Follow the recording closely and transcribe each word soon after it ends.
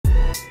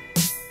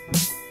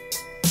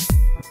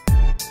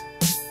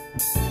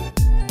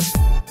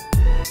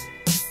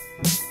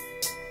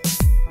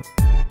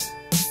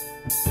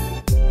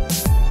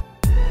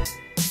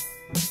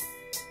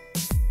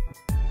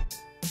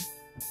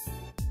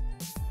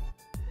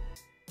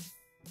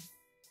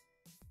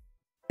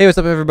Hey, what's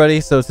up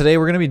everybody? So today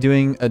we're going to be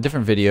doing a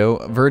different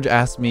video. Verge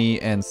asked me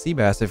and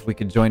Seabass if we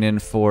could join in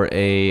for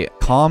a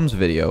comms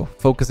video,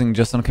 focusing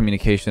just on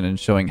communication and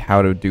showing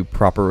how to do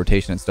proper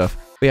rotation and stuff.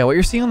 But yeah, what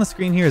you're seeing on the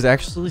screen here is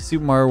actually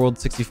Super Mario World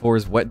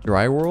 64's Wet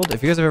Dry World.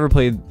 If you guys have ever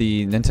played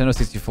the Nintendo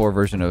 64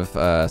 version of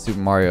Super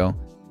Mario,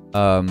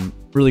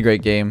 really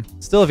great game.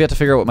 Still have yet to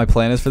figure out what my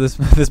plan is for this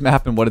this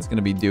map and what it's going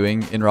to be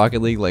doing in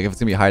Rocket League, like if it's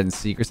going to be hide and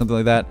seek or something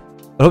like that.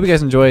 I hope you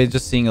guys enjoy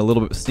just seeing a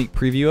little bit sneak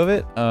preview of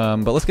it,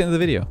 but let's get into the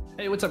video.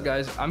 Hey, what's up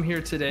guys? I'm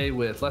here today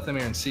with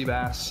Lethamyr and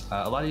Seabass.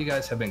 A lot of you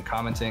guys have been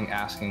commenting,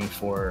 asking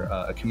for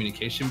a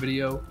communication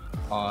video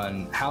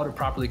on how to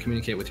properly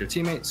communicate with your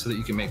teammates so that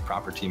you can make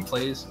proper team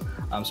plays.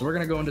 So we're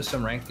gonna go into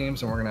some ranked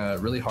games and we're gonna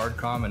really hard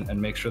comm and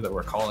make sure that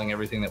we're calling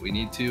everything that we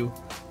need to.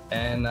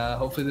 And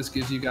hopefully this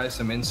gives you guys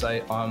some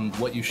insight on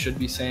what you should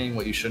be saying,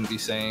 what you shouldn't be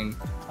saying,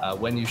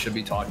 when you should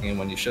be talking and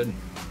when you shouldn't.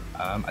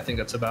 I think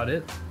that's about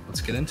it.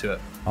 Let's get into it.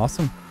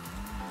 Awesome.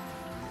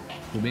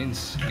 Cool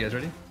beans. You guys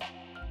ready?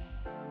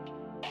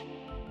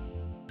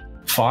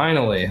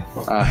 Finally.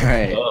 All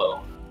right.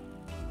 Oh,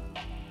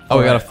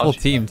 We got a full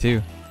team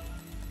too.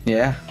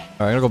 Yeah.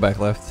 All right, I'm gonna go back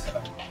left.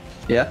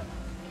 Yeah.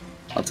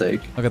 I'll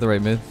take. I'll get the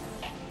right mid.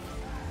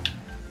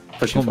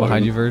 Pushing Come forward.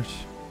 behind you, Verge.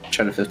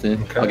 Try to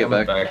 15. okay, I'll get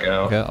back.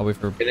 out. Okay, I'll wait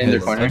for Get in their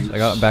mid. corner. I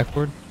got him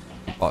backboard.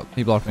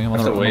 He blocked me. I'm on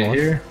Have the to right. wait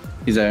here,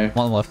 He's there. I'm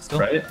on the left still.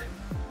 right?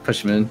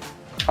 Push him in.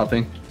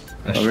 Hopping.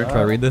 Nice Over. shot.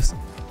 Try to read this.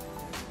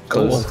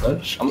 Close.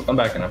 Touch. I'm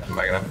backing up. I'm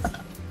backing up.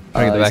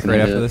 I'll get the he's back gonna right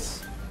hit after it.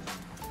 this.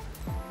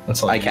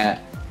 That's all. I you can't.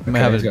 We might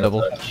Okay, have he's a gonna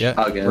double. touch. Yeah,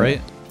 I'll get it.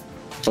 right.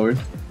 Forward.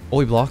 Oh,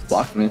 he blocked.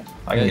 Block me. need.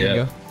 I Yeah, can there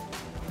you get. go.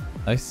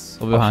 Nice.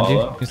 I'll be behind you.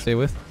 follow. You can stay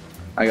with.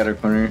 I got her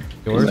corner.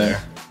 Yours. He's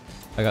there.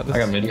 I got this. I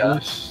got mid Yeah.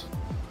 boost.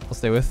 I'll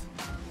stay with.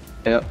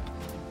 Yep.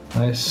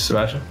 Nice,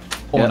 Sebastian.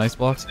 Oh, Yeah. nice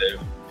block. Save.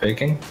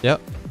 Faking.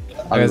 Yep.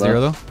 I'll I got be zero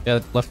left. though. Yeah,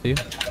 left to you.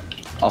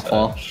 I'll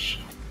fall. Touch.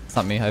 It's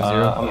not me. I have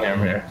zero. I'm here. I'm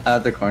here.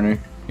 At the corner. You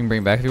can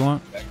bring it back if you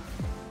want. I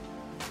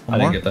One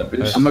more. didn't get that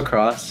boost. I'm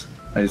across.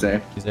 Oh, he's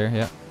there. He's there.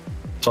 Yeah.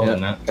 It's all Yeah.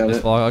 in that. Got Nice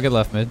it. block. I'll get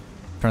left mid.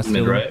 Trying to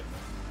steal Mid him. right.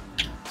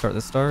 Start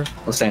this star.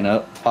 We'll stand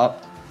up.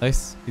 Pop.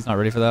 Nice. He's not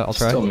ready for that. I'll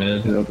try. Still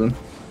He's mid. open.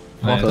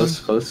 Nice. Close.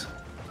 Close.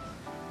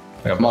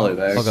 I got I'm all the way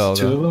both. back. I'll go. I'll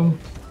Two go. of them.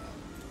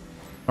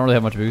 I don't really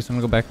have much boost. I'm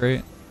gonna go back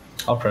right.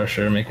 I'll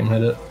pressure. Make him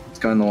hit it. Let's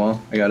go in the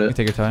wall. I got You it.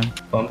 take your time.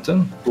 Bumped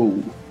him.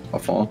 Ooh. I'll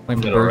fall. Wait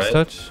for Middle Berg's right.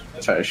 touch.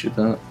 Try to shoot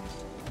that.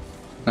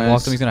 Blocked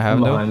Nice. him. He's gonna have I'm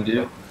him though. behind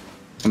you.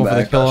 I'm Go for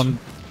the back. kill on.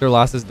 Their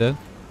last is dead.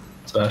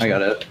 I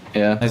got it.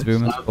 Yeah. Nice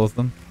boom. Both of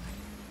them.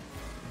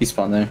 He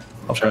spawned there.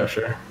 I'll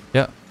pressure.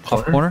 Yeah. Off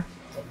Corner? corner.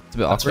 It's a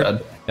bit That's awkward.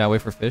 bad. Yeah.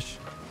 Wait for fish.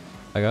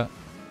 I got.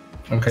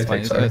 Okay, It's fine. take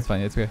It's side. okay. It's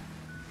fine. It's okay.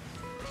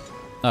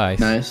 Nice.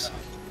 Nice.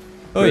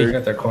 Oh, We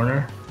got their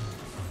corner.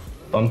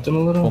 Bumped him a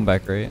little. One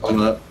back right. Hold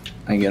up.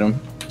 I can get him.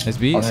 Nice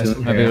beat. I'll see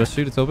him Might be here. able to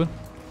shoot. It's open.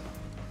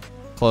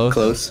 Close.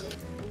 Close.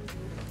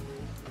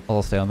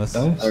 I'll stay on this.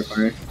 Nice. Other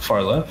corner.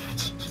 Far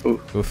left. Ooh.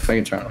 Oof. I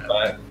can try.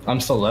 Back. I'm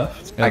still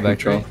left. Yeah, I back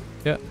control. right.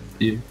 Yeah.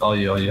 You. All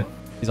you. All you.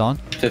 He's on.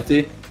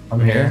 50. I'm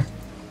here.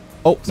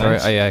 Oh, sorry.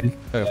 Nice.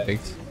 I got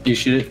faked. You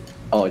shoot it.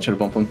 Oh, I tried to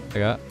bump him. I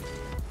got.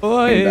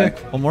 Oh, Getting yeah.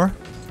 back. One more.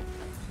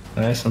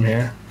 Nice. I'm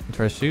here.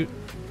 Try to shoot.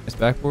 Nice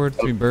backboard.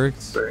 3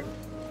 Bergs.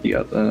 You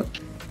got that.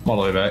 I'm all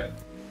the way back.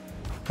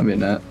 I'm in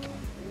that.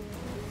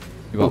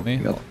 You want Oh, me?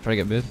 you got I'll try to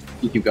get mid.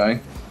 You keep going.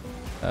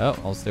 Oh,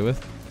 I'll stay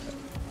with.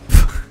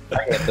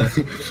 I get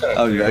this.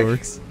 I'll be That back.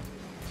 works.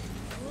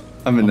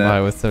 I'm in I'm high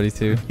that. with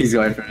 32. He's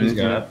going for He's me.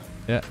 got it.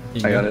 Yeah.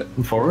 You I got go. it.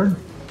 I'm forward. On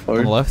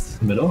Forward. the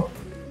left. Middle.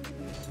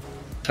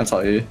 That's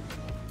all you.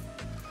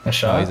 A Oh,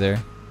 shot. he's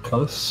there.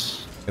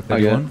 Close. Get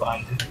I get 31.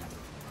 Behind you.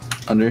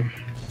 Under.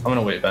 I'm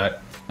gonna wait back.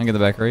 I'm get the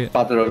back right.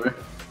 Pop it over.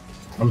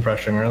 I'm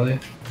pressuring early.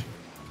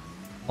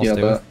 I'll Yeah,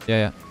 stay but- with. Yeah,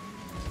 yeah.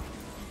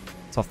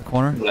 It's off the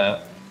corner.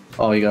 Net.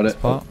 Oh, you got it.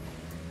 Spot.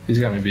 He's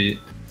got me beat.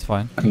 It's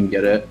fine. I can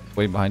get it.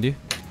 Waiting behind you.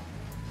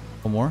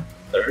 One more.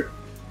 Third.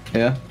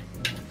 Yeah.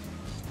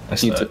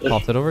 Nice You touch. took it.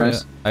 Popped it over.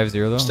 Nice. Yeah. I have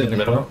 0 though. Stay in the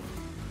I'm gonna- middle.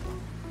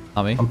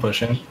 Not me. I'm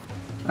pushing.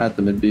 At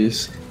the mid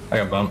bees. I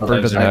got bumped.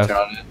 Bird doesn't I have- Turn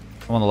on it.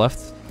 I'm on the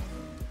left.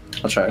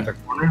 I'll try. the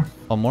corner.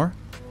 One more.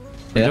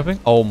 Yeah. Jumping.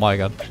 Oh my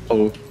god.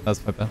 Oh,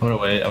 That's my bad. I'm gonna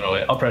wait. I'm gonna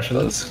wait. I'll pressure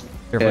this. close.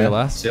 Here for Yeah. your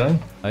last. Ceiling.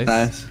 Nice.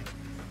 Nice.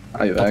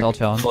 I'll be I'll back.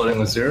 challenge. Floating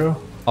with 0.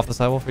 Off the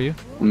sidewall for you.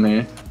 I'm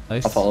here.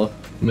 Nice. I'll follow.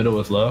 Middle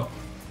with low.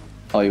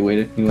 Oh, you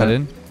waited. You Cut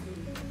went. in.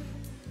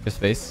 Just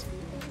face.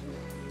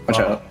 Watch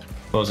Oh. out.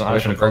 Closing. I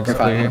Wait should for have Berg's closed.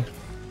 clear here.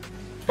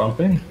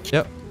 Bumping.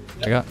 Yep.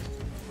 I got.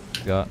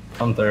 Got.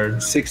 I'm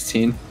third.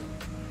 16.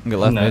 I'm get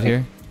left No. mid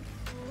here.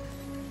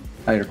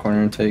 At your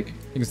corner and take. You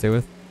can stay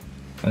with.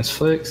 Nice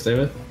flick. Stay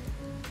with.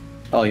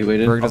 Oh, you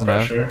waited. Berg I'll doesn't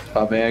have. pressure.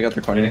 Pop A, I got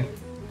the corner. Waiting.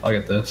 I'll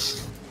get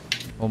this.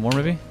 One more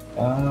maybe.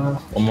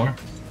 One more.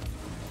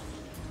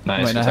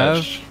 Nice. Might not good have.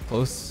 touch.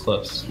 Close.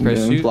 Close. Try to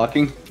Yeah, shoot.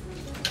 blocking.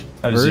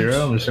 I have Verge.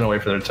 0. I'm just gonna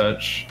wait for their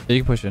touch. Yeah,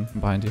 you can push in. I'm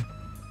behind you.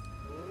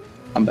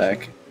 I'm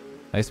back.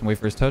 Nice and wait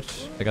for his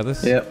touch. I got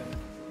this. Yep.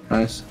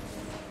 Nice.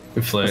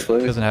 Good flick. Let's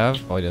play. Doesn't have.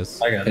 Oh, he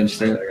does. I got it.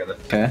 Pinch I it. got it.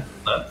 Okay.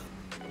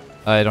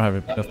 I don't have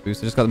enough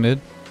boost. I just got the mid.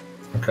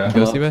 Okay.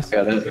 Go Well, Seabass.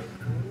 I got it.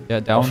 Yeah,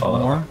 down follow.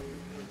 one more.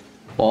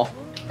 Wall.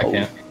 I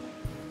can't.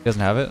 He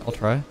doesn't have it. I'll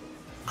try.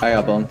 I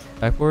got bone.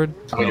 Backboard. I'm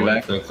I'm gonna gonna back.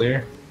 wait for the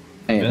clear.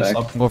 I ain't Miss.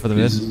 back. I'm going for the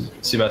mid.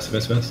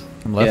 Seabass.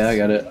 From left. Yeah, I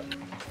got it.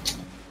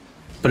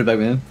 Put it back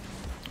in.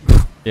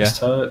 Yeah. Nice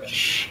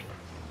touch.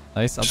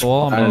 Nice. Up the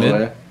wall. I'm Out in of the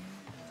mid. way.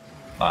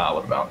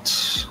 What about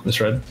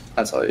this red?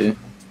 That's all you.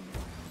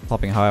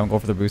 Popping high. I'm going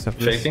for the boost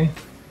after this. Faking?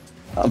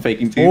 I'm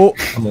faking too. Oh.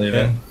 I'm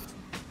leaving.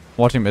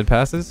 Watching mid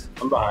passes.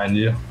 I'm behind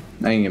you.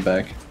 I can get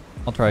back.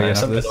 I'll try again Nice,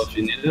 after up middle this. if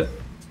you need it.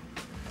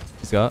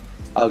 He's got.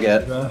 I'll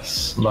get.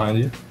 Seabass, I'm behind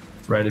you.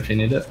 Right if you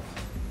need it.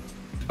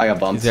 I got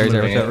bumped. He's there. He's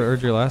there. moving it.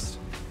 Urge your last.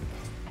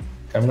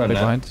 Coming on Big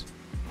net. behind.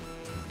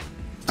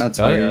 That's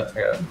Got all I you. got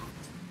it.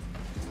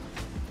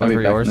 I'll be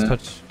Wait for back yours. in it.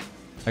 Touch.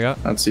 I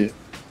got That's you.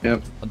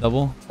 Yep. a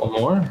double. One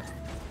more. Nice.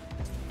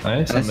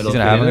 Nice. Middle He's if gonna you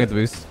have him. need Get the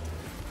boost.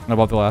 I'm gonna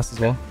bump the last as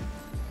well.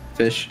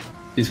 Fish.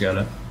 He's got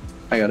it.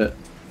 I got it.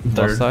 Left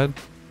Third. side.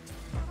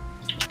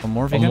 One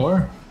more if you One can.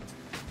 more.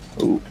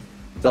 Ooh.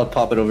 I'll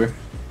pop it over.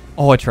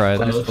 Oh, I tried.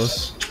 That was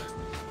Close. close.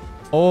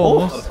 Oh,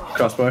 almost.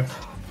 Crossbar.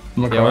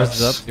 I'm Yeah, yours across.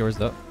 is up. Yours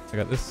is up. I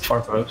got this.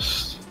 Far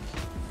post.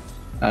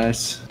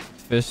 Nice.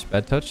 Fish.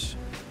 Bad touch.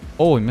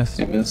 Oh, we missed.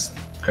 You missed.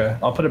 Okay.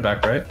 I'll put it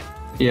back right.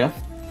 Yeah.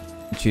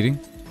 Cheating.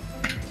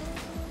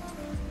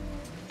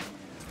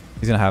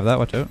 He's gonna have that.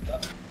 Watch out.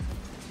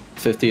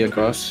 50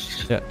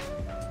 across. Yeah.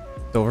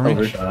 It's over me.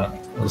 Over. Shot.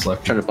 I was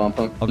lucky. Try to bump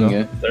him. I'll go.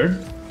 Yeah.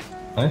 Third.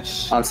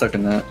 Nice. I'm stuck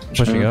in that.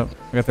 Pushing up.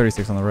 I got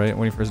 36 on the right.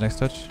 Waiting for his next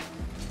touch.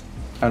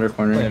 Outer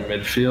corner. Playing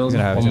midfield. He's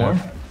gonna have One it, more.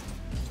 yeah.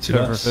 Two Go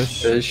for dots.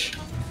 fish. Fish.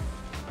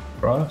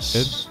 Cross.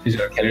 Good. He's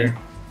got clear.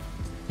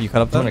 You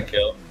cut up I'm gonna that?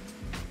 kill.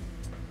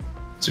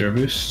 Zero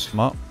boost. Come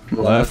up. Left.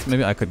 Left.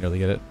 Maybe I couldn't really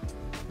get it.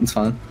 It's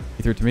fine.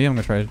 He threw it to me. I'm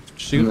gonna try to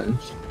shoot. And then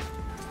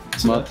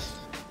Come up.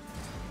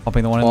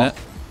 Popping the one in Wall. net.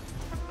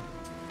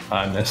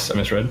 I missed. I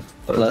misread.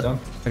 Thought it was Left. down.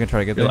 I can try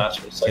to get Your there. last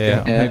for a second.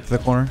 Yeah, Yeah. yeah. To the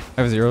corner.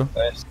 I have zero.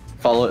 Nice.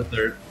 Follow it.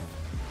 Third.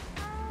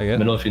 I get.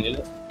 Middle if you need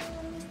it.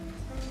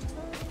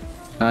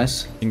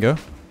 Nice. You can go.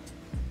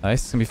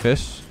 Nice. It's gonna be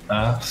fish.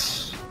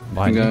 Pass. I'm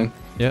Behind you. going.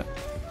 Yeah.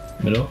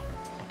 Middle.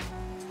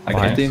 I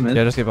Behind. can't. Mid.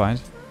 Yeah, just get behind.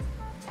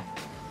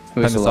 Waste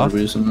a this lot off. of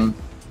boost on them.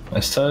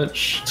 Nice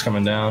touch. It's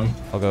coming down.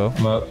 I'll go.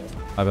 I'm up.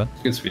 My bad.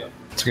 Good speed.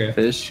 It's okay.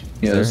 Fish.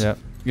 He's Yes. there, yeah.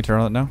 You can turn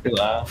on it now. Good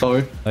laugh.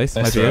 Forward. Nice.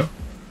 Nice Might be throw. it.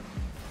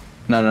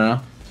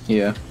 No.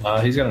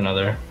 Yeah. He's got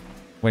another.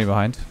 Waiting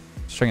behind.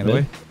 String it the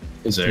Mid. way.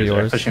 He's there. Three He's there.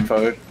 yours. Pushing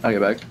forward. I'll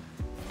get back.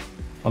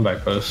 I'm back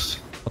post.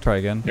 I'll try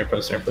again. Near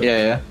post.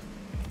 Yeah.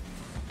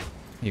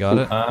 You got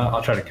it.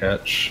 I'll try to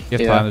catch. You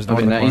have Yeah. time. There's no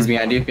one in the He's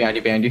corner.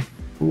 behind you.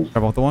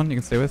 Grab off the one. You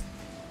can stay with.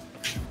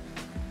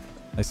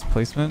 Nice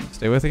placement.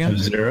 Stay with I have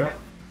again. zero.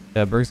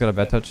 Yeah, Berg's got a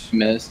bad touch.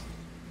 Miss.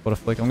 What a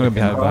flick. I'm gonna be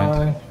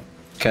behind.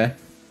 Okay.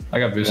 I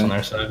got boost Yeah. on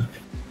their side.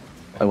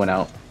 I went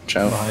out.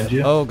 Ciao. Behind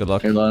you. Oh, good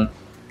luck. You're You low.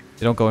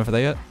 don't go in for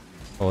that yet?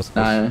 Oh, it's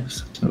close.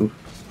 Nice. Ooh. You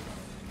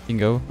can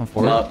go. I'm I'm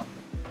forward. up.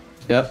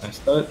 Yep. Nice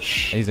touch.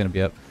 He's gonna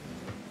be up.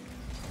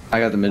 I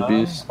got the mid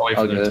boost. I'll wait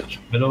I'll for get their it. touch.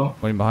 Middle.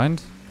 Waiting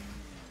behind.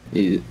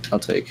 I'll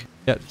take.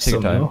 Yeah, take Still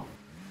your time. middle.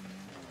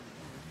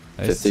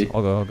 Nice. 50.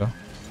 I'll go.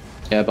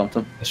 Yeah, I bumped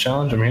him. This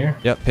challenge. I'm here.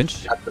 Yeah,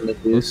 pinch. Got the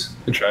mid boost.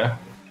 Good try.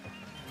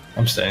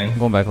 I'm staying. I'm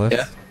going back left.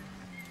 Yeah.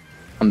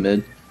 I'm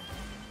mid.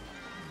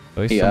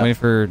 Nice. Yeah. I'm waiting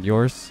for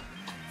yours.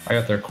 I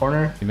got their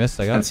corner. You missed.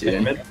 I got. That's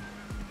you. Mid.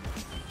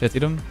 Hit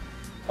him.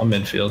 I'm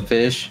midfield.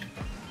 Fish.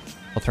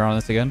 I'll turn on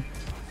this again.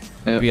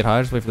 Yep. We get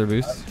high. Just wait for their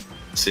boost.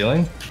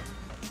 Ceiling.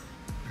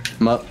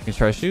 I'm up. You can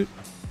try to shoot.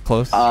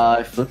 Close.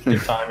 I flipped You him.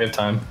 have time. You have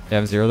time. You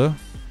have zero though.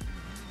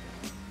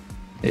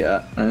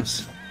 Yeah,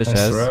 nice. Fish Nice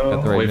has. throw.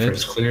 Got the right Wait for mid.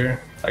 it's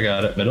clear. I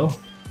got it. Middle.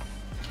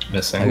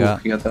 Missing. I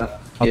got- You got that?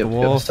 Out Yep, the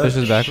wall. touch. Fish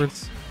is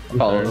backwards.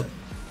 Follow. Third.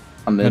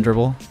 I'm And mid.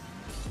 dribble.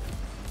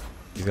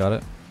 He's got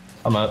it.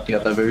 I'm up. You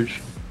got that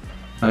verge.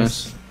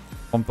 Nice.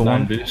 Pump the 9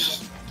 one.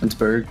 boost. It's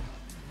Berg.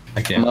 I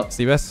I'm can't. up.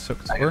 Seabass.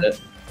 I Score. got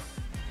it.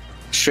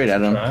 Straight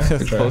at him. Try.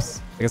 Good try.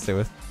 Close. I can stay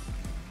with.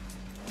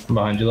 I'm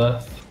behind you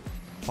left.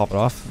 Pop it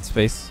off. In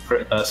space.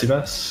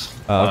 Seabass.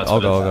 I'll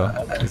go.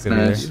 He's gonna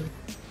be Nice. there.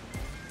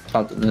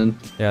 Popped it in.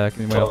 Yeah, I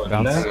can wait off the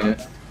bounce. Yeah.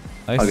 Yeah.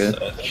 Nice. Okay.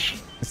 Touch.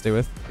 Stay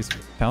with. He's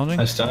challenging.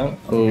 Nice dunk.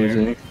 Oh, Here. is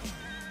it?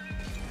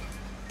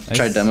 Nice.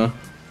 Try demo.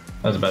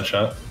 That was a bad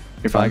shot.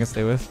 You're I fine. can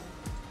stay with.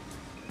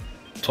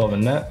 12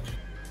 in net.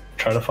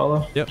 Try to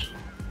follow. Yep.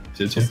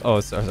 See it too. Oh,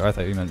 sorry, I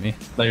thought you meant me.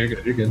 No, you're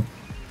good. You're good.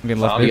 I'm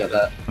getting left Wow, You mid.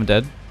 got that. I'm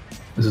dead.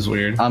 This is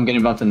weird. I'm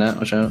getting bumped in net.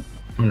 Watch out.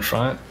 I'm in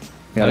front.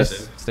 Got Nice.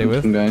 it. Stay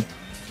with. I'm going.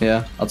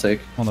 Yeah, I'll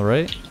take. On the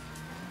right.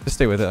 Just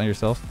stay with it on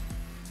yourself.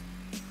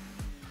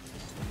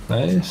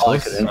 Nice. I'll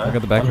look it in. I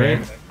got the back I'm here.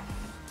 right.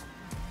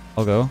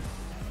 I'll go.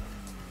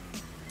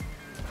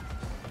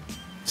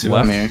 See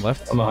Left. I'm here.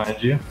 Left. I'm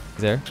behind you.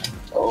 He's there.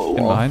 Oh,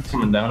 In behind.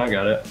 Coming down. I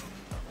got it.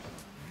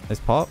 Nice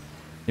pop.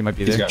 He might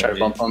be He's there. got Try to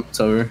bump him. It's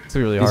over. It's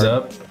gonna be really He's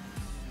hard. up.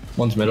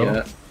 One's middle.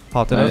 Yeah.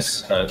 Popped it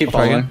Nice. up. Alright, Keep I'll Try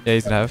following. again. Yeah,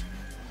 he's gonna have.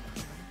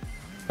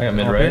 I got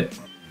mid Okay. right.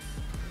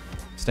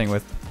 Staying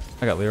with.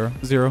 I got Lero.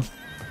 Zero.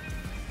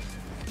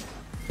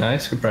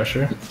 Nice. Good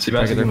pressure. See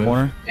Try back to get their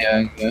corner.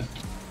 Yeah.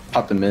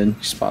 Pop the mid.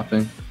 He's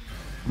popping.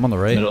 I'm on the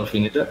right. Middle if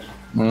you need it.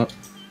 I'm up.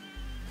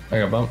 I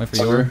got bump. Wait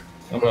for Over. you.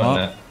 I'm going Up.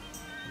 net.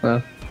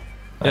 Well,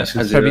 Yeah, Nice.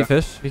 try to zero. beat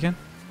fish if you can.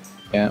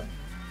 yeah.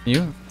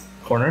 You?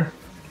 Corner.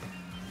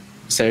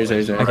 Stairs.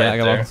 Okay, Right I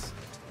got there. box.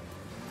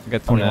 I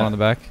got 21 net. on the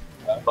back.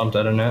 Bumped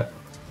out of net.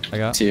 I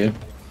got. To you.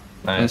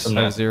 Nice. I'm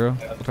I have net. 0.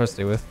 I'll try to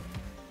stay with.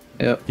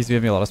 Yep. He's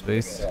giving me a lot of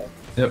space.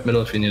 Yep,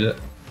 middle if you need it.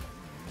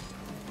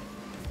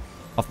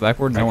 Off the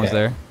backboard, no one's Okay.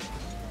 there.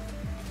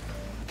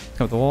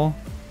 Come up the wall.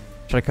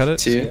 Try to cut it.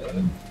 To you.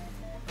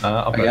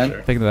 I'll Again?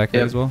 pressure. Taking the backboard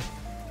Yep. as well.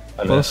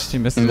 I Close. missed. He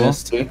missed You as well.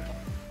 missed too.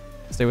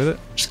 Stay with it.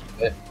 Just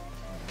it.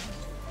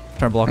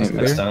 Try to block Hey, his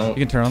missed clear. out.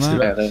 You can turn on See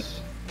that. Yeah, that?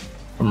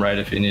 I'm right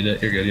if you need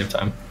it. You're good. You have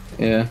time.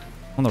 Yeah.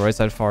 On the right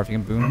side far if you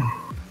can boom.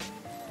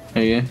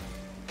 There you go.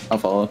 I'll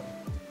follow.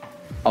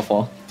 I'll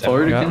fall. Yeah,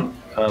 Forward I got again?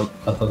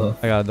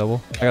 I got a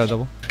double. I got a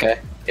double. Okay.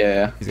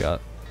 Yeah. He's got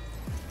it.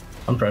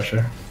 I'm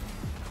pressure.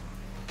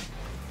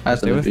 I have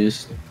Stay to with.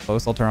 abuse.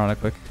 Close. I'll turn on it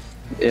quick.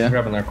 I'm Yeah.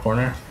 grabbing their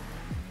corner.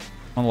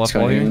 On the left It's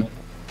wall going here. in.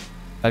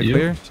 Had You?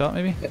 clear. Shot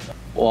maybe. You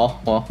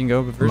Wall. can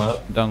go first.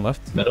 up. Down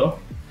left. Middle.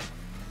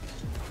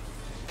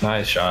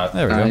 Nice shot.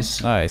 There we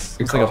Nice. go. Nice.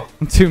 Good It's like call.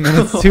 2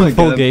 minutes, Oh 2 my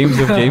full God. games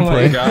of Oh my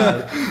gameplay.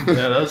 god. Yeah,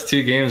 that was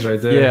 2 games right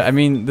there. Yeah, I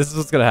mean, this is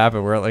what's gonna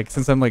happen. We're like,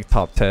 since I'm like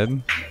top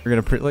 10,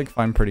 we're gonna like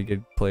find pretty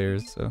good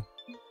players. So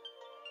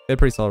they had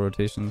pretty solid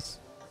rotations.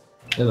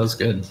 Yeah, that was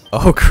good.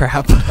 Oh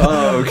crap.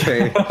 Oh,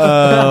 okay.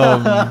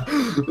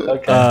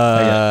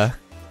 Okay.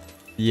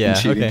 Yeah.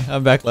 cheating. Okay,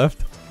 I'm back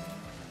left.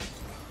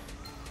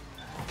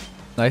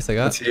 Nice, I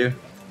got. That's you.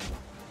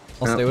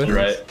 I'll stay Yeah. with. You're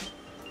right.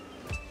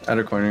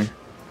 Outer corner.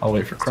 I'll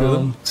wait for Two of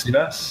them. Chrome. See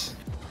this?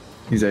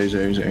 He's there.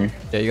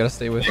 Yeah, you gotta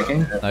stay with.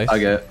 Taking? Nice. I'll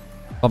get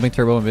Bumping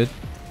turbo in mid.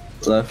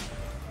 left.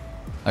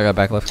 I got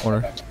back left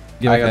corner.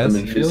 Give I me got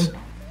the guys. midfield.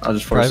 I'll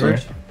just force Driver.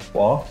 it.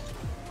 Wall.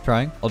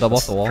 Trying. I'll double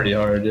off the wall. Pretty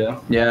hard, yeah.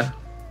 Yeah.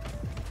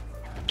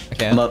 I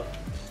can. I'm up.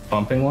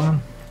 Bumping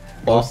one.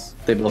 Wall. Close.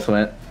 They both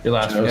went. Your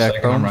last for a Yeah,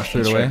 second. Chrome, I'm rushing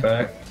threw it straight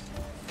away. back.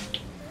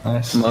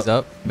 Nice. I'm He's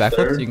up. Back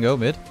left. Third. You can go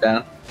mid.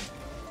 Down.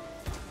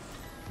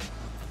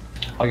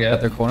 I'll get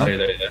At their corner. Oh, you're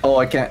there, you're there. Oh,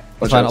 I can't.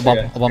 It's Watch fine. out.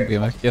 I'll bump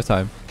gimmick. You have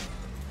time.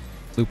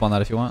 Loop on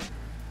that if you want.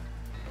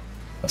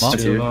 That's Mom?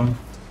 2 of them.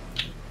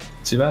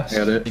 See that? I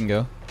got You it. can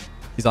go.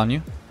 He's on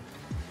you.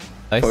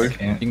 Nice. Forward.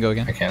 You can go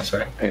again. I can't,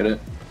 sorry. I got it.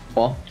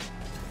 Wall.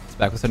 It's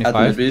back with At the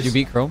 75. mid-base. You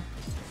beat Chrome.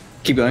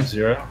 Keep going.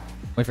 0.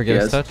 Wait for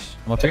Gibbs Yes. touch.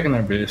 I'm up here. Taking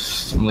their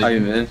boost. I'm I'll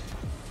leaving. even in.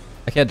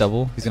 I can't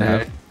double. He's gonna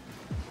Alright.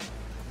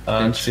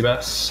 have.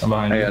 Seabass, I'm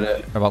behind I you. got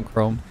it. How about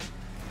Chrome?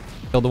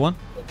 Killed the one.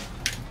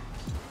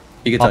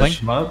 You can Popping.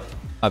 touch. I'm up.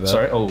 I bet.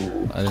 Sorry. Oh,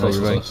 didn't know close,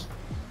 you were close.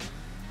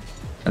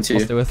 That's I'll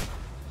you. stay with.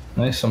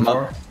 Nice. I'm I'm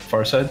up.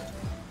 far side.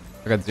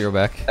 I got 0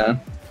 back. Down.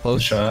 Good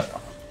Close.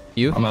 shot.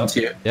 You. I'm up. That's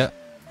you. Yeah.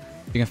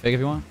 You can fake if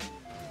you want.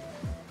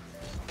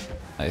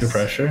 Nice. Good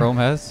pressure. Chrome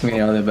has. I'm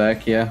getting out of the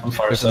back. Yeah. I'm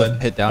far There's a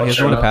side. hit down. I'll He has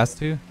shut one to up. pass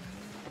to.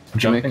 I'm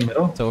jumping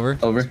middle. It's over.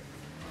 Over.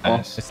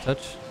 Nice. Nice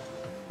touch.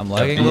 I'm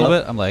lagging a Up. little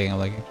bit. I'm lagging.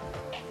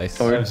 Nice.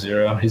 Over. I have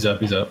 0. He's up.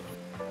 He's up.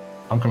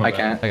 I'm coming I back.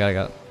 can't. I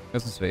got.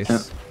 Got some space. Yeah.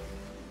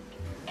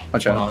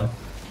 Watch Come out. on.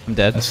 I'm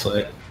dead. That's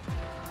slick.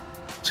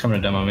 It's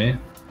coming to demo me.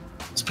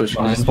 Let's push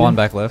I'm behind. spawn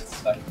back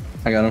left.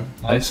 I got him.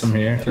 Nice. I'm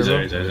here. He's Turbo.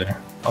 there. He's there. He's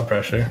there. I'll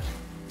pressure.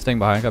 Staying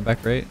behind. Got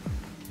back right.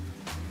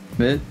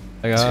 Mid.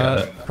 I Got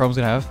got. it. Chrome's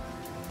gonna have.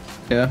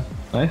 Yeah.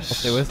 Nice. I'll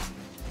stay with.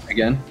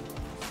 Again.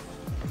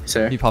 He's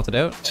there. He popped it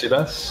out.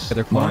 Seabass. Get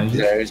their corner. Behind He's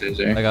you. there. He's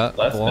there. I got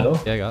Left, the wall. middle?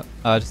 Yeah, I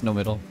got. Just no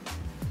middle.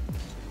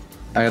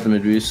 I got the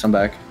mid boost. I'm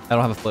back. I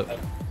don't have a flip.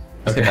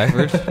 Stay back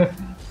first.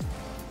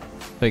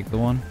 Take the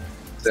one.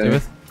 Stay There.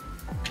 with.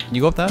 Can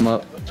you go up that? I'm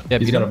up. Yeah,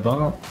 He's beat got a him.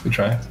 bump. We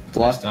try.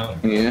 Block. Nice down.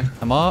 Yeah.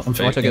 I'm up. I'm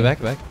Watch out, faking. get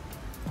back.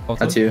 Bump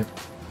That's flip. you.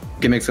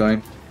 Gimmicks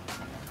going.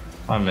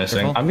 I'm missing.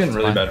 Careful. I'm getting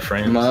really It's fine. bad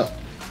frames. I'm up.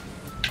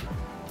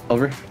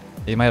 Over.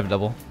 You might have a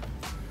double.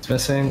 It's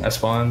missing. I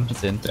spawned.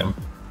 It's in. Damn.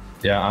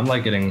 Yeah, I'm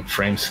like getting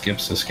frame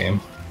skips this game.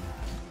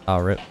 Oh,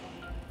 rip.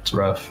 It's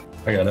rough.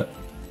 I got it.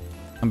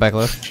 I'm back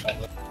left.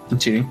 I'm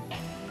cheating.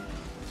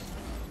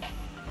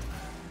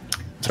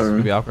 It's gonna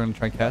Sorry. be awkward and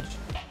try and catch.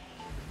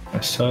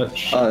 Nice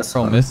touch. Oh, that's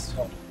Chrome fine. missed.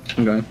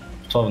 I'm going.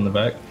 12 in the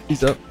back.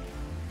 He's up.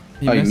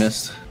 Oh, you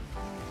missed.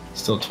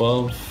 Still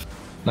 12.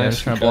 Yeah, Nice.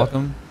 just trying to good block cut.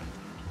 him.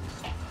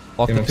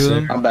 Block the Give him two of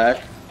them. sick. I'm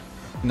back.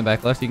 In the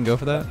back left, you can go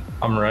for that.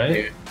 I'm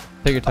right.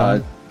 Take your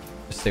time.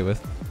 Just stay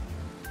with.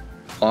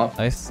 Flop.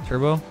 Nice.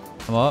 Turbo.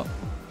 I'm up.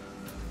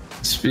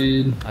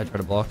 Speed. I try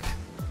to block.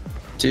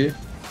 2.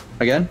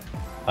 Again.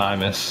 I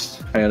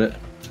missed. I got it.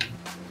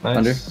 Nice.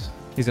 Under.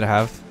 He's gonna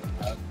have.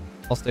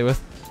 I'll stay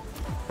with.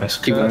 Nice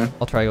Keep cut. going.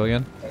 I'll try go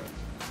again.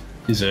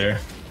 He's there.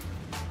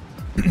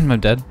 I'm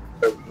dead.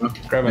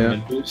 Grab a Yeah.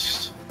 mid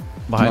boost.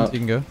 Behind, up. you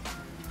can go.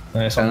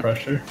 Nice on Yeah.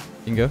 pressure.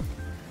 You can go.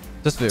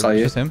 Just Saw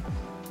you. just him.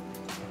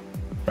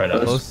 Right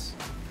up. Close.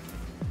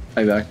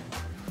 I back.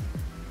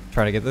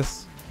 Try to get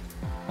this.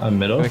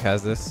 Middle. Quick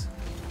has this.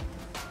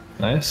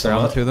 Nice. Around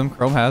I'm the up. two of them.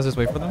 Chrome has. Just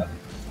wait for them.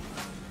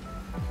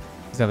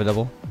 He's gonna have a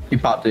double. He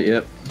popped it.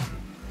 Yep.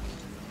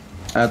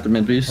 I have the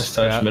mid Nice boost.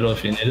 touch. Yeah. Middle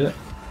if you need it.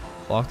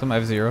 Blocked him. I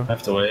have 0. I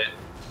have to wait.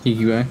 You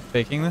keep going.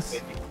 Faking this.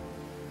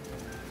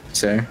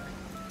 Sir.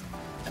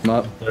 I'm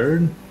up.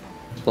 Third.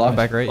 Block. I'm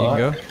back right. You can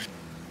go.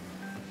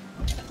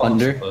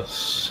 Under.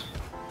 Close.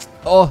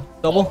 Oh,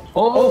 double.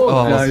 Oh,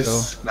 Oh, nice.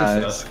 let's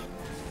Nice.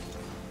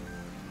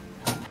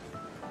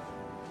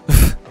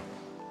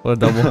 What a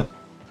double.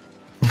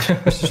 I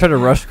just tried to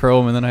rush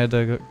Chrome and then I had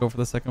to go for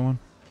the second one.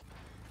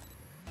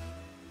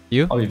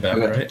 You? I'll be back,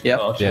 Okay. right? Yep.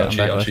 I'll cheat, Yeah, I'll I'm cheat,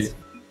 back I'll left. cheat.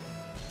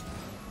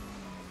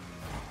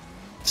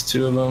 It's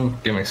two of them.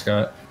 Give me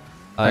Scott.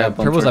 I got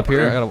bump Turbo's for up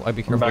here. corner. I'd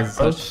be I'm careful back with his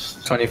touch.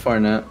 post. 24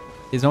 net.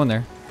 He's no one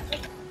there.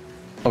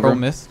 Over. Chrome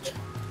missed.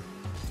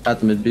 At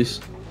the mid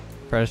beast.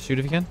 Try to shoot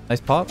if you can. Nice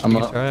pop. I'm You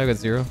can up. try. I got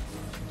 0.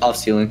 Off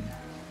ceiling.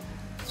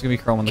 It's gonna be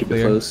Chrome on the Keep it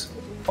clear. close.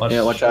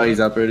 Yeah, watch out. He's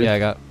operating. Yeah, I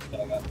got.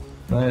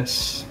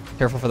 Nice.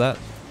 Careful for that.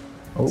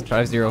 Oh. Let's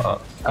try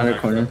 0. Under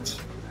corner.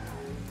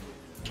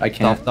 I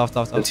can't. Stop.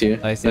 That's you.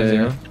 Nice. Yeah,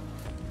 0. yeah.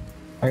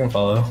 I can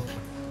follow.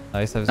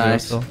 Nice. I have 0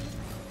 Nice. still.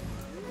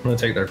 I'm gonna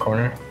take their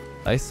corner.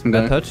 Nice. I'm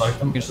Bad going. touch. Like You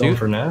them. can Going shoot.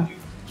 for now.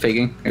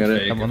 Faking. I got it.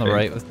 Fake. I'm on the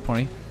right with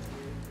 20.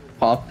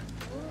 Pop.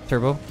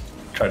 Turbo.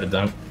 Try to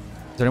dunk.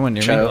 Is there anyone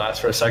near Try me? to- Last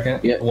for a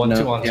second. Yeah, 1, no.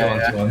 2, 1, 2, Yeah, 1,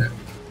 yeah. 2, 1.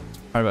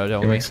 Right about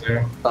Give it. me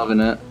clear. Top of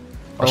net.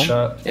 I'll Chrome?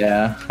 shot.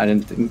 Yeah, I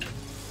didn't think.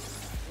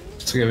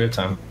 It's okay, we have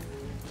time.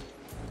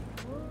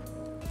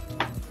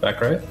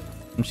 Back right.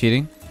 I'm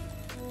cheating.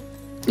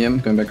 Yeah, I'm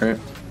going back right.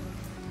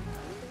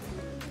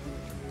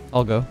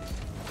 I'll go.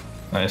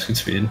 Nice, good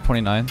speed.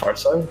 29. Far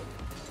side.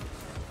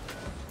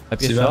 Might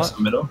be See a that shot. in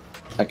the middle.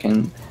 I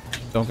can.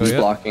 Don't go He's yet.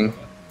 blocking.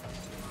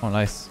 Oh,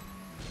 nice.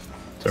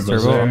 Turbo's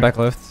Turbo. there. I'm back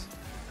left.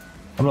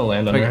 I'm gonna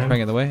land Try under to him.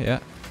 get the way. Yeah.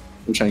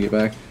 I'm trying to get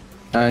back.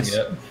 Nice.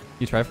 Yeah.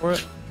 You try for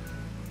it.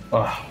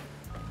 Oh.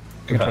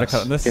 You can try to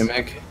cut on this. You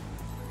Gimmick.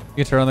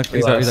 can turn on the.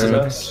 He's Relax, there.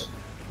 relax.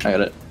 I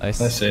got it. Nice.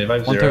 Nice save. I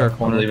have One 0. took our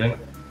corner. I'm leaving.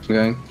 I'm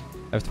going.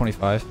 I have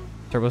 25.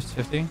 Turbo's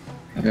 50.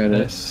 I got it.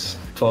 Nice.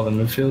 12 in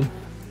midfield.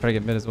 Try to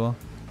get mid as well.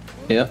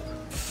 Yep.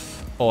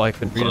 Oh, I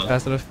couldn't read it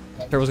fast enough.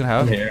 Turbo's gonna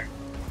I'm have. here.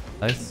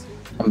 Nice.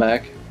 I'm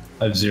back.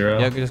 I have 0.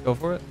 Yeah, we just go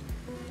for it.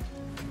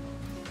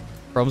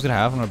 Chrome's gonna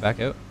have. I'm gonna back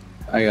out.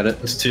 I got it.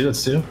 That's 2.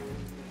 That's 2.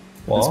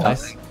 Wall.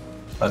 Nice.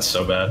 That's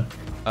so bad.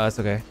 It's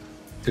okay.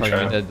 Good Probably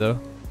try. dead though.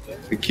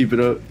 Keep it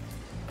up.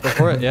 Go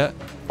for it. Yeah.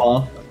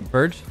 Ball.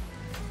 Verge.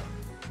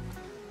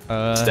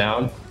 It's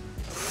down.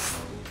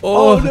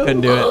 Oh,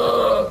 couldn't do it.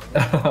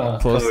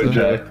 Close Oh, to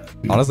Jack.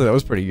 Honestly, that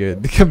was pretty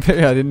good.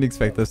 Compare, I didn't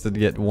expect us to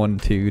get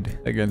 1-2'd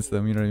against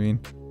them. You know what I mean?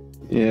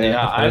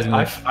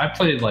 Yeah. I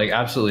played like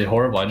absolutely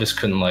horrible. I just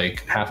couldn't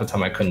like half the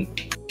time I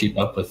couldn't keep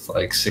up with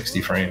like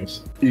 60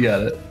 frames. You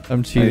got it. I'm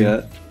I cheating. got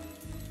it.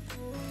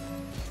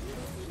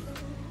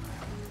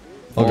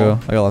 I'll go.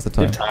 I got lots of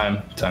You time.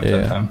 have time.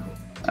 Yeah. Time.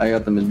 I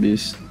got the mid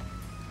beast.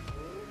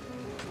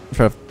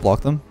 Try to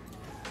block them.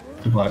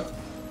 Good luck.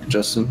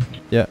 Justin.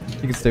 Yeah, you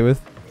can stay with.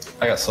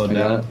 I got slowed I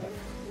got down. it.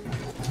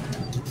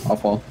 I'll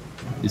fall.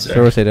 He's Try to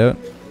there. rotate out.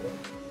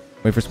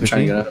 Wait for I'm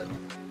trying to Squishy. get out.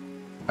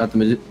 At the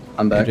mid.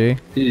 I'm back. AJ.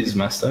 He's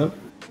messed up.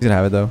 He's gonna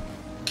have it though.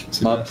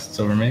 It's, it's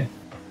over me.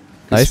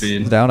 Good Nice.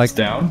 speed. It's down. It's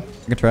down.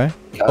 I can try.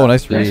 Got Oh, it.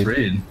 nice Nice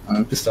read.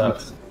 read. Good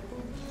stuff.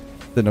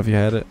 Didn't know if you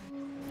had it.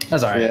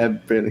 That's alright. Yeah,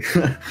 barely.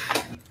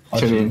 I'll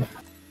Turn cheat. in.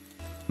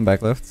 I'm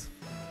back left.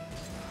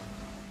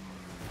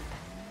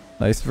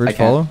 Nice. I Verge can't.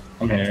 follow.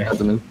 I'm here. At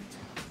the mid.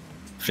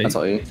 Fake. That's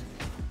all you.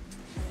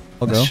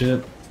 I'll Nice go. shit.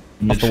 Off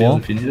the Midfield wall.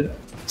 if you need it.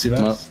 See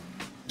I'm up. that?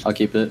 I'll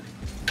keep it.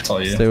 That's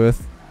all you. Stay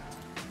with.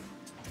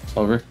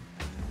 Over.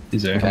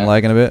 He's there. Okay. I'm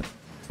lagging a bit.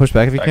 Push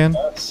back if you Back can.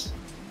 pass.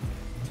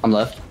 I'm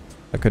left.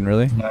 I couldn't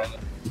really. 9,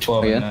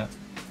 12 in Again? that.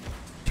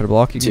 Try to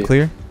block. You can 2.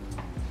 clear.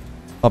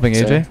 Popping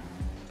Sorry. AJ.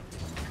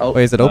 Oh,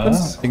 Wait, is it open?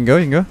 Ah. You can go.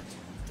 You can go.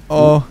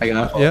 Oh, I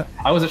got it. yeah.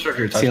 I wasn't sure if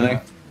you were touching Ceiling.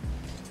 that.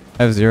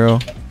 I have 0.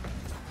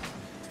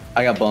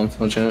 I got bumped.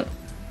 Watch out.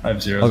 I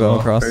have 0 I'll as go well.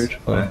 across. Verge. I'll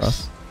go Nice.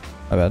 across.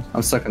 My bad.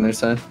 I'm stuck on their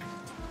side.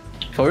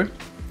 Forward.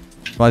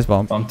 Nice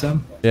bomb. Bumped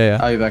him. Yeah,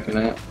 yeah. I'll be back in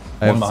that.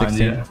 I have One behind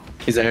 16. you.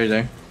 He's there. He's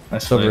there.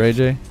 Nice It's over play.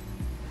 AJ.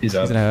 He's He's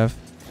up. gonna have.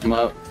 I'm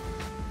up.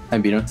 I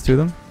beat him. It's 2 of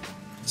them.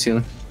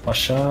 Ceiling. Last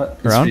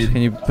shot. Good Around. speed.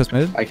 Can you push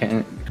mid? I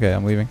can't. Okay,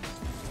 I'm leaving.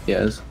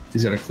 Yes.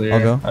 He's got a clear. I'll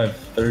go. I have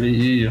 30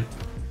 EU.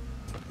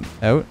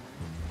 Out.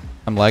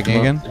 I'm lagging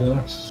again.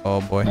 Yes.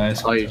 Oh boy.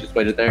 Nice. Oh, you just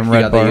waited there. I'm You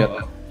red got bar. that, you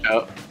got that.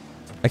 Out.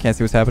 I can't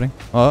see what's happening.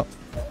 Oh,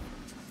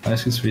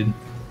 Nice good speed.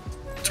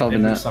 12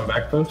 in Maybe that. some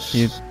back post.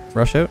 you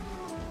rush out.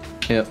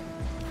 Yep.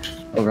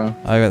 Over on.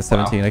 I got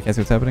 17. I can't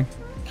see what's happening.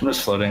 I'm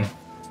just floating.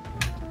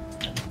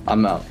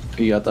 I'm out.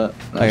 You got that.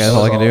 I got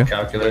all I can do.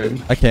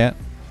 Calculated. I can't.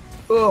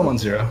 Oh,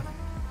 1-0.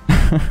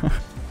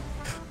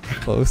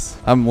 Close.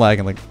 I'm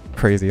lagging like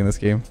crazy in this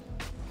game.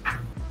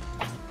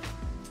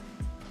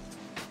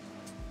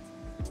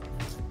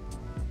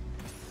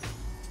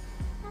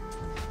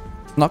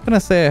 I'm not gonna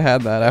say I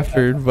had that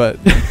after, but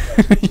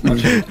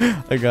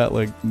I got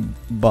like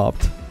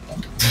bopped.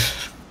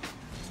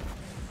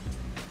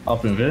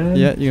 Up and in.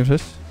 Yeah, you can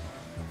push.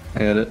 I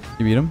got it.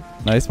 You beat him.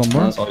 Nice. One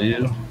more. That's all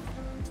you.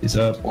 He's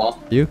up.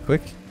 Wall. You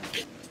quick.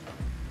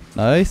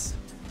 Nice.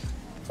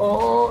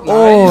 Oh,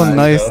 Oh,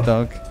 nice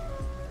dunk.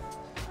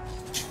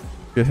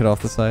 Good hit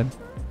off the side.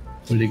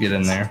 What did he get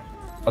in there?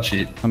 I'll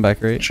cheat. I'm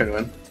back right. Try to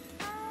win.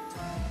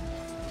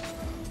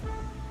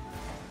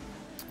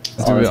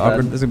 It's gonna be that's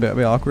awkward. bad. This is gonna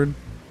be awkward.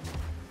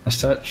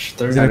 Nice touch.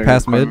 Third. He's gonna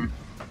pass mid.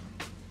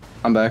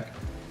 I'm back.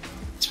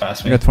 It's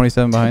past I me. got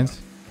 27 behind.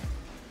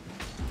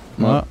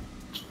 I'm up.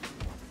 Oh,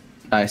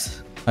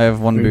 Nice. I have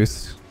one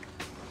boost.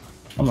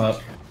 I'm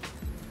up.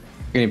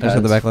 Getting I just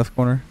hit the pads. back left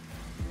corner.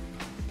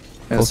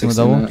 Yeah, Close him with 16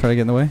 double. minute. Try to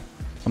get in the way.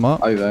 I'm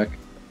up. I'll be back.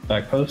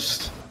 Back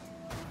post.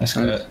 Nice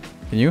Nice. cut.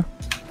 Can you?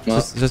 I'm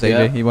up. Just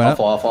AJ. He went I'll up.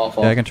 fall, I'll fall, I'll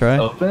fall. Yeah, I can try.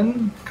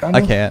 Open. Kind I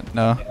of. can't.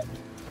 No.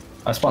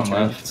 I spawned I'll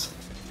try. left.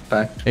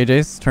 Back.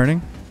 AJ's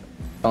turning.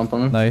 Bump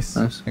on him. Nice.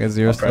 Nice. I got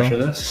 0 I'll pressure still.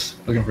 this.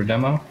 Looking for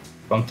demo.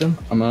 Bumped him.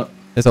 I'm up.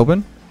 It's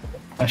open.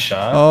 Nice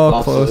shot. Oh,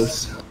 I'll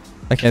close.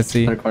 I can't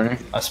see. Center corner.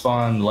 I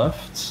spawned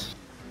left.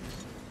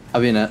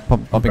 I'll be in net.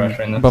 Bumping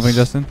pressuring this. bumping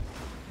Justin.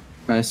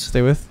 Nice.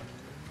 Stay with.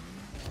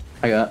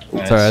 I got.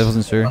 Nice. Sorry, I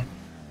wasn't sure. You're Can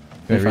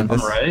I read fine. I'm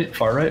this? right.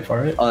 Far right.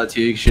 Far right. Oh, that's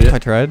you. You can shoot I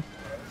it. tried.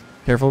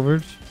 Careful,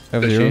 Verge. I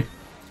have Good 0. shoot.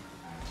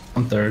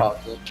 I'm third.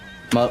 Pop.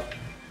 I'm up.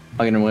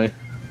 I'll get away.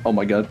 Oh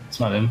my god. It's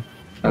not in.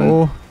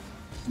 Oh.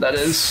 That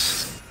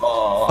is.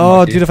 Oh. Oh,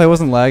 unlucky. dude, if I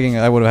wasn't lagging,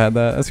 I would have had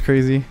that. That's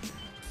crazy.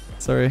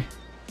 Sorry.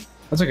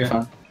 That's okay.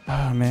 Fine.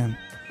 Oh, man.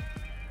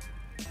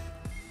 Keep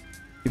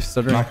I'm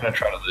stuttering. not gonna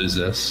try to lose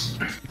this.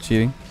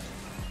 Cheating.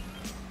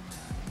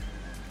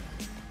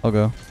 I'll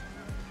go.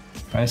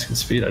 Nice, good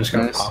speed. I just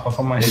gotta Nice. pop up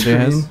on my AJ screen.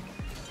 has.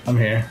 I'm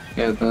here.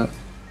 Yeah, that.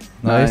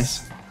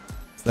 Nice.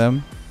 It's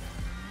them.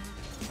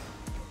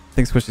 I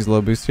think Squishy's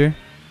low boost here.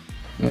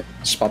 Yeah,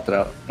 just popped it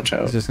out. Watch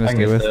out. He's just I gonna can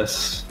stay get with.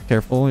 this.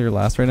 Careful, you're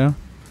last right now.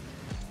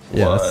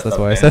 Yeah, What? that's A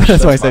why I bench? said.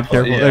 That's why I That's my said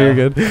careful. fault, Oh, you're yeah.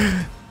 good.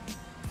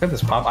 Look at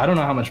this pop. I don't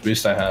know how much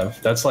boost I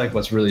have. That's like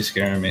what's really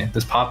scaring me.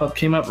 This pop up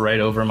came up right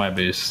over my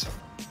boost.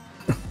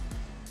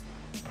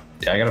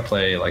 Yeah, I gotta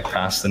play like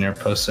past the near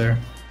post there.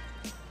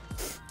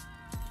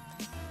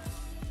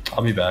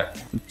 I'll be back.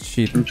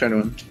 Cheat. I'm trying to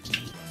win.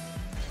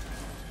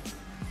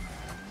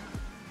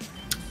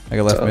 I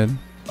got left So- mid.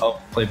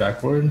 I'll play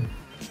backboard.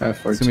 I have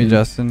It's 14. gonna be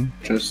Justin.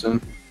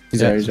 Justin.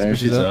 He's Yeah, there, he's there. Squishy's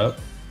She's up. up.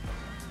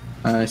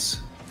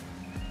 Nice.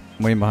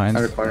 I'm waiting behind.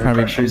 I require Trying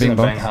to Pressure, be, he's I'm being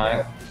gonna bang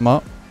bumped. high. I'm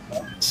up.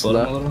 Slow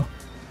down a little.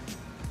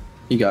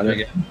 You got it.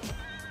 Again.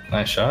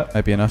 Nice shot.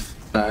 Might be enough.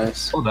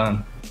 Nice. Well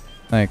done.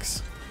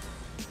 Thanks.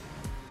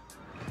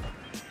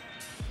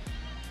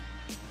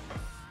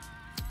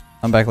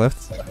 I'm back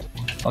left.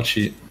 I'll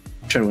cheat.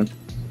 Try to win.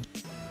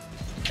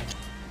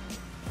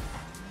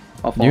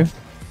 I'll fall. You?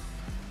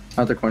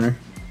 Out the corner.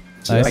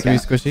 Nice. I Three can.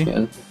 Squishy. Yeah,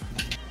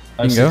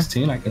 I have You can go.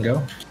 16. I can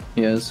go.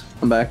 he is.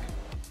 I'm back.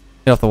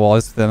 Get off the wall.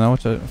 Is there now?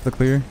 Watch out for the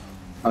clear.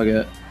 I'll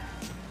get.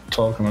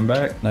 12 coming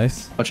back.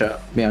 Nice. Watch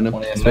out. Behind him.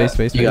 20 in Space, net.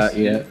 space, You got.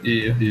 space. You got.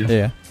 You. Yeah,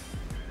 yeah.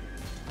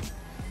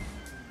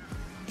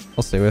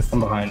 I'll stay with. I'm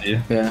behind you.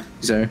 Yeah.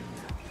 He's there.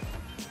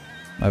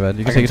 My bad.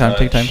 You I can take your can time.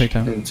 Take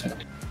time. touch. Take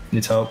time.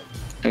 Needs help.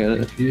 I got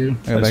it. Thank you.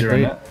 I got back Zero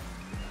right. net.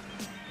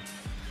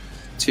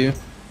 2. Uh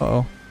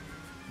oh.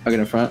 I'll get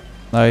in front.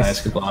 Nice.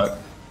 Nice. Good block.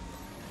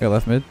 Got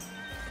left mid.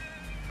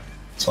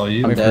 It's all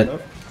you. I'm Wait for dead.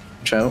 it.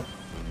 Watch out.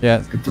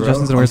 Yeah. Good throw.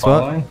 Justin's in a I'm weird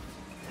spot. following.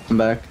 I'm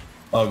back.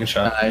 Oh, good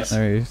shot. Nice.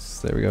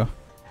 There we go.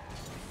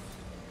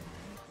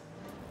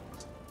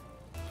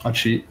 I'll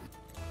cheat.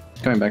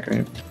 Coming back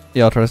right.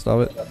 Yeah, I'll try to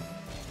stop it.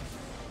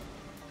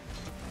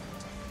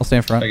 I'll stay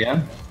in front.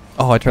 Again.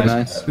 Oh, I tried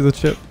Nice. to do the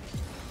chip.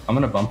 I'm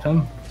gonna bump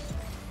him.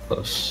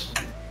 Close.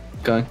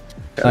 Going.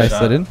 Got Nice. it.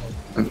 shot. That in.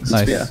 Thanks.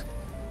 Yeah. Nice.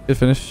 Good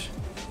finish.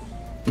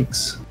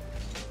 Thanks.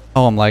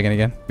 Oh, I'm lagging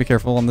again. Be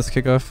careful on this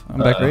kickoff. I'm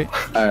back right.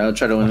 Alright, I'll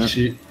try to win I'll it.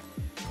 cheat.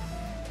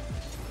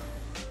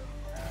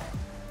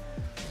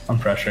 I'm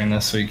pressuring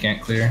this so he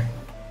can't clear.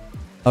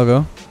 I'll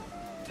go.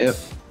 Yep.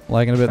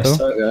 Lagging a bit Nice though.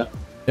 start. Okay.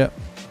 Yep.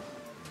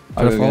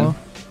 I'll Gotta go follow.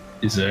 again.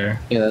 He's there.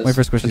 Yeah, that's. Wait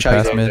for Squishy I'll to try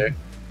pass go mid. there.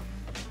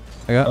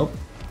 I got. Oh.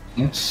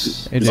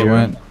 Yes. AJ Zero.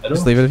 went. Middle.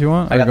 Just leave it if you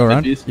want. I I can got go the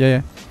around. 50s. Yeah,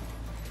 yeah.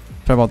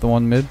 Try about the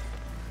one mid.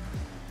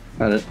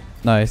 Got it.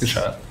 Nice. Good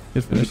shot.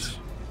 Good finish.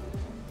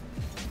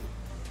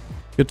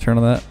 Good turn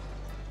on that.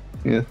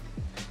 Yeah.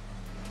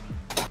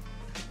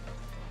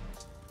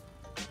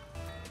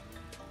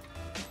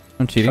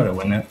 I'm Try cheating. to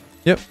win it.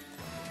 Yep.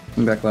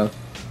 I'm back left.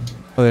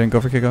 Oh, they didn't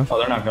go for kickoff. Oh,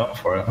 they're not going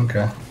for it.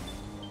 Okay.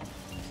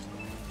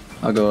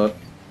 I'll go up.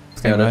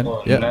 Stand got it. behind.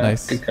 Well, Yep, net.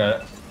 nice. Good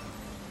cut.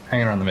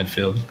 Hanging around the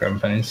midfield, grabbing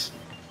pennies.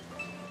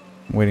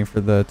 I'm waiting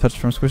for the touch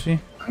from Squishy.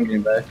 I'm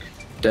getting back.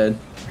 Dead.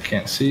 I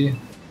can't see.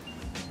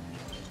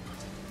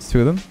 It's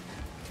two of them.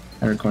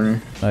 Outer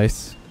corner.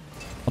 Nice.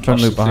 I'll try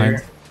and Watch loop the behind.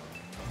 clear.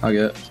 I'll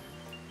get.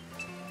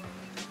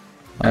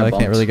 I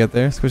can't really get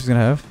there. Squishy's gonna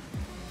have.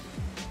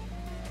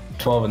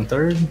 12 and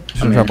third.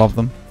 Should I'm drop here. off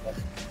them.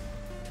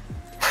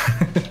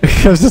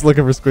 I was just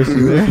looking for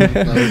Squishy there.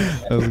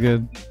 That was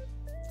good.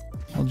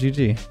 Well,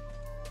 GG.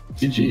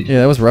 GG.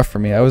 Yeah, that was rough for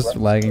me. I was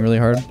lagging really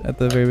hard at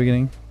the very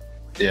beginning.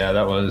 Yeah,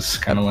 that was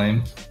kind of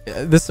lame.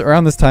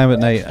 Around this time at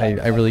night,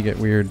 I really get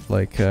weird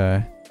like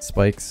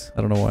spikes.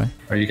 I don't know why.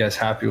 Are you guys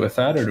happy with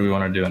that, or do we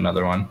want to do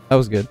another one? That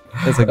was good.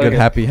 That's a good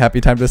Okay.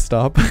 happy time to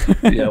stop.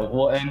 Yeah,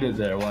 we'll end it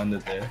there. We'll end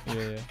it there.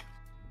 Yeah.